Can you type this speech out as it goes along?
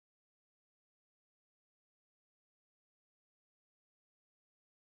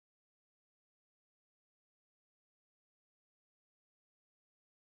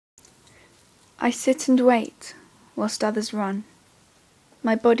I sit and wait whilst others run,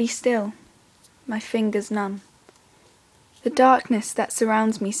 my body still, my fingers numb. The darkness that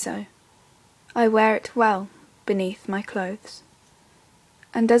surrounds me so, I wear it well beneath my clothes.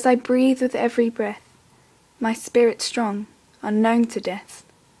 And as I breathe with every breath, my spirit strong, unknown to death,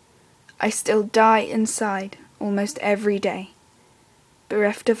 I still die inside almost every day.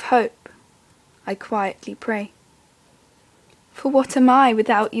 Bereft of hope, I quietly pray. For what am I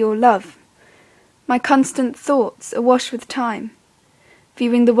without your love? My constant thoughts awash with time,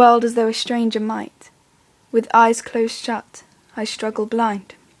 viewing the world as though a stranger might. With eyes closed shut, I struggle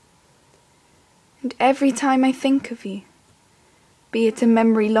blind. And every time I think of you, be it a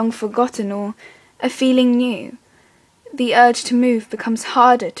memory long forgotten or a feeling new, the urge to move becomes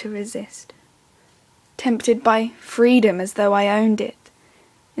harder to resist. Tempted by freedom as though I owned it,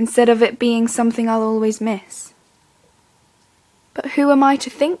 instead of it being something I'll always miss. But who am I to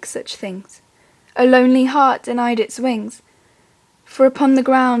think such things? A lonely heart denied its wings, for upon the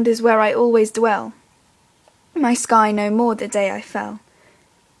ground is where I always dwell, my sky no more the day I fell.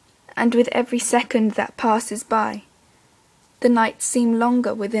 And with every second that passes by, the nights seem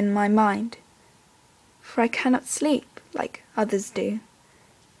longer within my mind, for I cannot sleep like others do.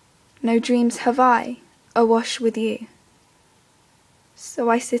 No dreams have I, awash with you. So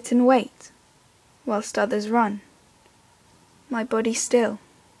I sit and wait, whilst others run, my body still,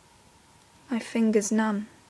 my fingers numb.